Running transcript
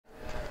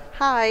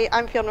Hi,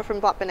 I'm Fiona from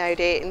Blackburn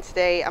Audi, and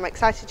today I'm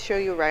excited to show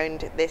you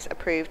around this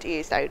approved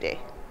used Audi.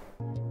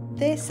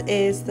 This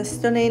is the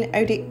stunning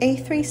Audi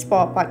A3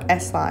 Sportback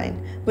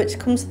S-Line, which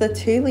comes with a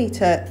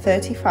 2-litre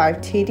 35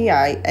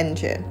 TDI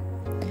engine.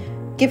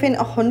 Given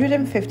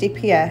 150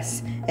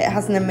 PS, it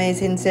has an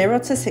amazing 0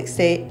 to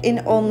 60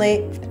 in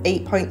only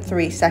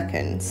 8.3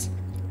 seconds,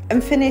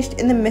 and finished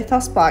in the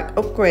Mythos Black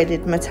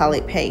upgraded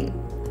metallic paint.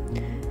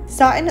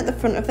 Starting at the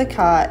front of the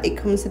car, it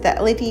comes with the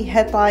LED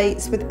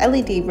headlights with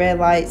LED rear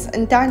lights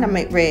and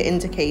dynamic rear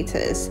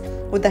indicators,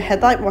 with the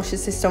headlight washer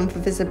system for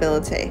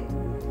visibility,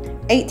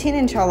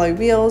 18-inch alloy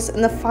wheels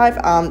and the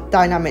 5-arm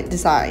dynamic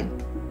design.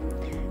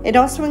 It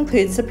also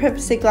includes the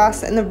privacy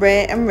glass in the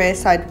rear and rear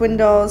side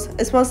windows,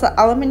 as well as the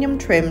aluminium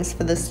trims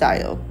for the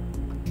style.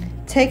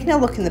 Taking a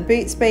look in the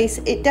boot space,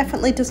 it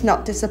definitely does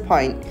not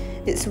disappoint.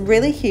 It's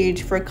really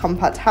huge for a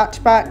compact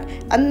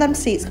hatchback, and them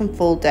seats can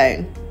fold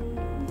down.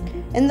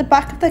 In the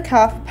back of the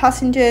car for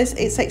passengers,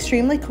 it's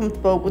extremely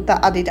comfortable with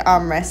the added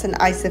armrests and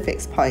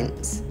ISOFIX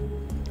points.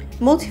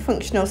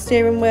 Multifunctional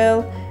steering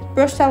wheel,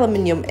 brushed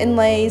aluminium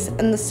inlays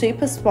and the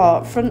Super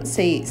Sport front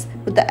seats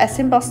with the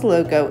S-embossed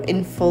logo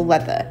in full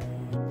leather.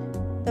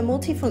 The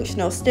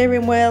multifunctional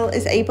steering wheel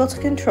is able to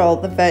control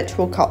the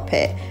virtual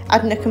cockpit,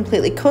 adding a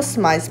completely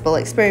customizable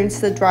experience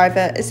to the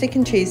driver as they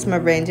can choose from a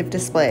range of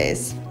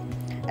displays.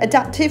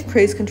 Adaptive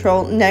cruise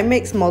control now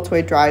makes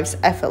motorway drives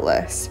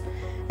effortless.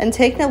 And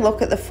taking a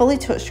look at the fully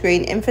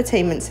touchscreen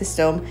infotainment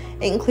system,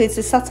 it includes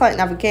the satellite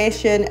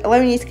navigation,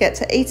 allowing you to get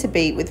to A to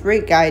B with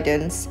route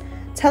guidance,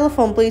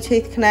 telephone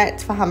Bluetooth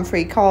connect for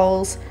hand-free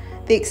calls,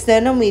 the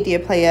external media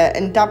player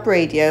and DAB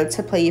radio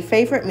to play your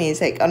favourite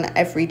music on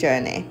every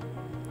journey.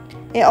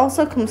 It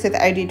also comes with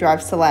Audi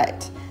Drive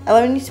Select,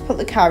 allowing you to put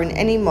the car in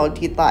any mode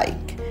you'd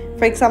like.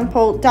 For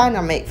example,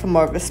 dynamic for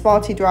more of a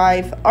sporty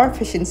drive, or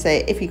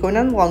efficiency if you're going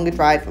on a longer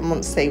drive and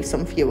want to save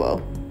some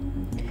fuel.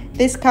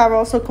 This car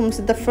also comes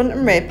with the front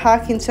and rear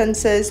parking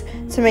sensors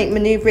to make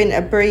manoeuvring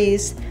a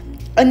breeze,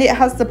 and it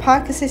has the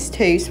park assist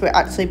too, so it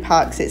actually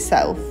parks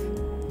itself.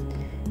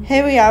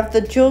 Here we have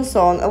the dual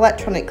zone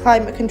electronic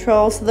climate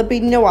control, so there'll be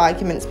no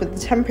arguments with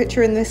the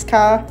temperature in this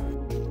car.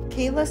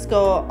 Keyless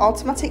go,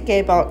 automatic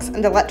gearbox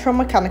and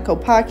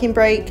electromechanical parking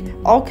brake,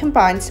 all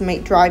combined to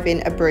make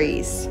driving a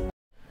breeze.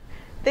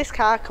 This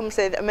car comes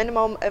with a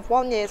minimum of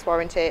 1 year's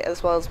warranty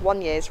as well as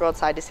 1 year's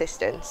roadside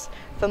assistance.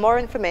 For more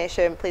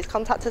information, please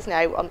contact us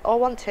now on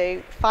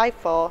 012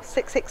 54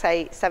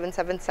 668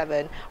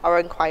 777 or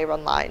inquire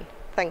online.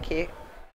 Thank you.